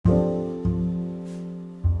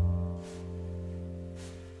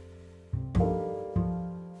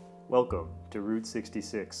Welcome to Route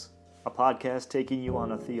 66, a podcast taking you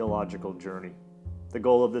on a theological journey. The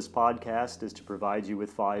goal of this podcast is to provide you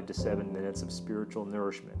with 5 to 7 minutes of spiritual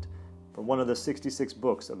nourishment from one of the 66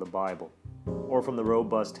 books of the Bible, or from the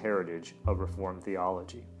robust heritage of Reformed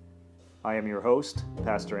theology. I am your host,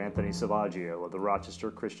 Pastor Anthony Savaggio of the Rochester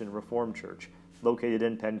Christian Reformed Church, located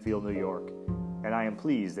in Penfield, New York, and I am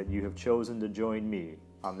pleased that you have chosen to join me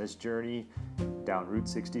on this journey down Route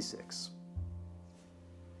 66.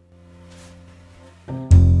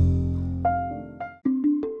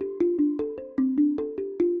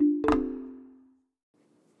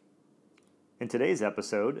 In today's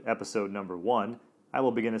episode number 1, I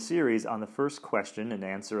will begin a series on the first question and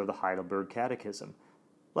answer of the Heidelberg Catechism.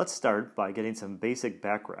 Let's start by getting some basic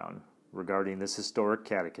background regarding this historic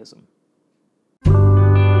catechism.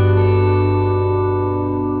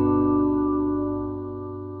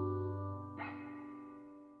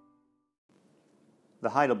 The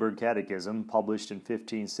Heidelberg Catechism, published in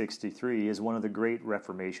 1563, is one of the great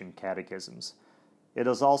Reformation catechisms. It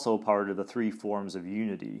is also part of the 3 forms of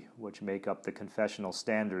unity, which make up the confessional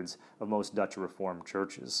standards of most Dutch Reformed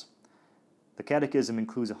churches. The Catechism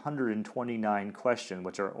includes 129 questions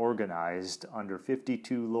which are organized under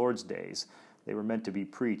 52 Lord's Days. They were meant to be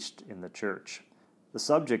preached in the church. The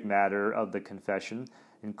subject matter of the confession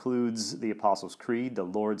includes the Apostles' Creed, the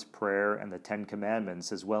Lord's Prayer, and the 10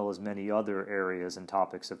 Commandments, as well as many other areas and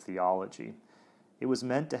topics of theology. It was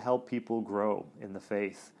meant to help people grow in the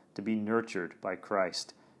faith, to be nurtured by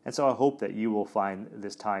Christ. And so I hope that you will find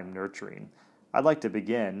this time nurturing. I'd like to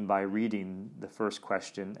begin by reading the first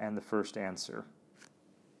question and the first answer.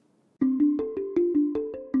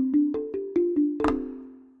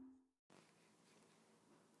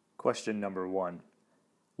 Question number 1.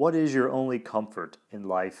 What is your only comfort in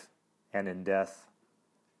life and in death?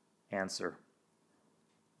 Answer.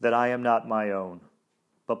 That I am not my own,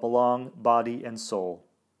 but belong body and soul,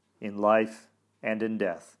 in life and in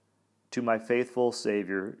death, to my faithful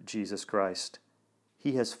Savior, Jesus Christ.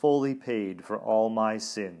 He has fully paid for all my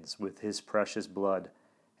sins with his precious blood,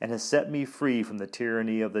 and has set me free from the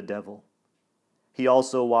tyranny of the devil. He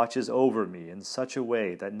also watches over me in such a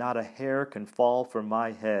way that not a hair can fall from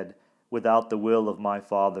my head without the will of my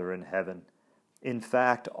Father in heaven. In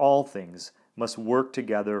fact, all things must work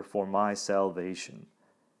together for my salvation.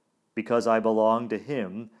 Because I belong to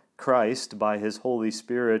him, Christ, by his Holy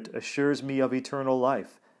Spirit, assures me of eternal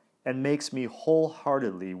life, and makes me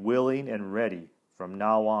wholeheartedly willing and ready from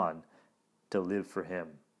now on to live for him.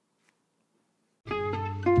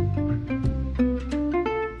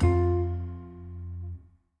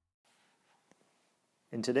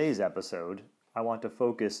 In today's episode, I want to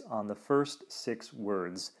focus on the first 6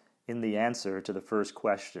 words in the answer to the first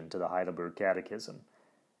question to the Heidelberg Catechism.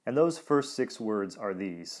 And those first 6 words are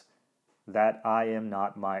these: that I am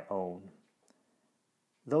not my own.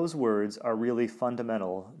 Those words are really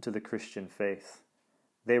fundamental to the Christian faith.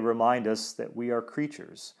 They remind us that we are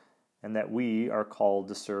creatures and that we are called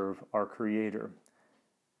to serve our Creator.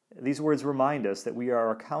 These words remind us that we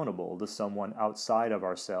are accountable to someone outside of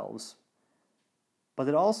ourselves. But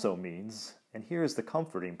it also means, and here is the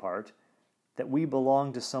comforting part, that we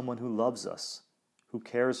belong to someone who loves us, who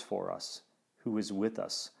cares for us, who is with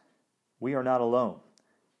us. We are not alone,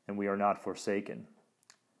 and we are not forsaken.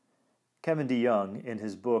 Kevin DeYoung, in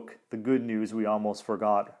his book, The Good News We Almost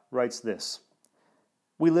Forgot, writes this: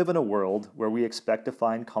 We live in a world where we expect to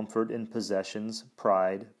find comfort in possessions,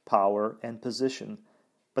 pride, power, and position.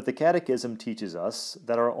 But the Catechism teaches us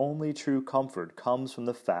that our only true comfort comes from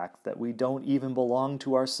the fact that we don't even belong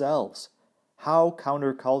to ourselves. How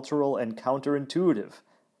countercultural and counterintuitive!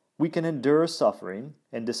 We can endure suffering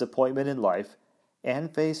and disappointment in life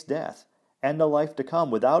and face death and the life to come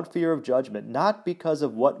without fear of judgment, not because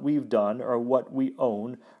of what we've done or what we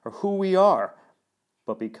own or who we are,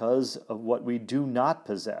 but because of what we do not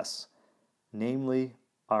possess, namely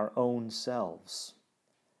our own selves.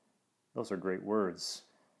 Those are great words.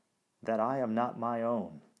 That I am not my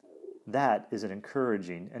own. That is an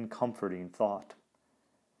encouraging and comforting thought.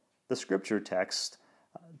 The scripture text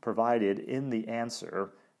provided in the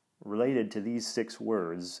answer related to these 6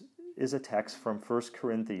 words is a text from 1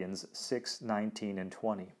 Corinthians 6:19 and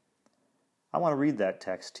 20. I want to read that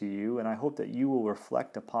text to you, and I hope that you will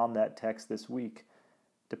reflect upon that text this week,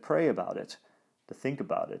 to pray about it, to think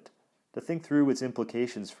about it, to think through its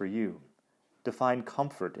implications for you, to find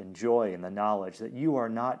comfort and joy in the knowledge that you are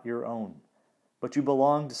not your own, but you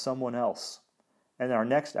belong to someone else. And in our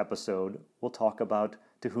next episode, we'll talk about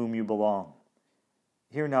to whom you belong.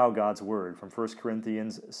 Hear now God's word from 1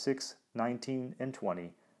 Corinthians 6:19 and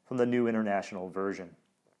 20 from the New International Version.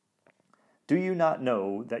 Do you not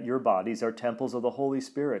know that your bodies are temples of the Holy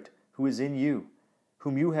Spirit, who is in you,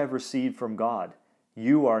 whom you have received from God.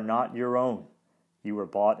 You are not your own. You were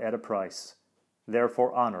bought at a price.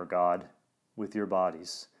 Therefore honor God with your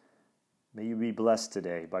bodies. May you be blessed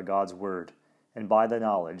today by God's word and by the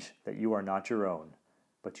knowledge that you are not your own,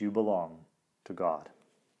 but you belong to God.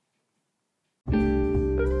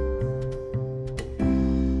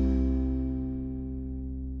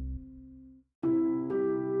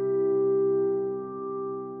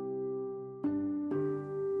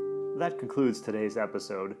 That concludes today's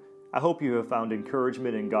episode. I hope you have found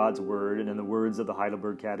encouragement in God's Word and in the words of the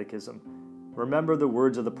Heidelberg Catechism. Remember the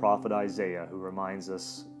words of the prophet Isaiah, who reminds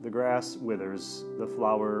us, "The grass withers, the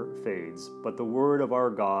flower fades, but the word of our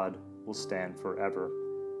God will stand forever."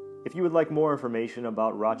 If you would like more information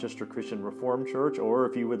about Rochester Christian Reformed Church, or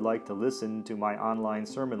if you would like to listen to my online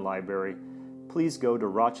sermon library, please go to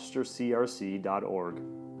rochestercrc.org.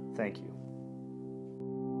 Thank you.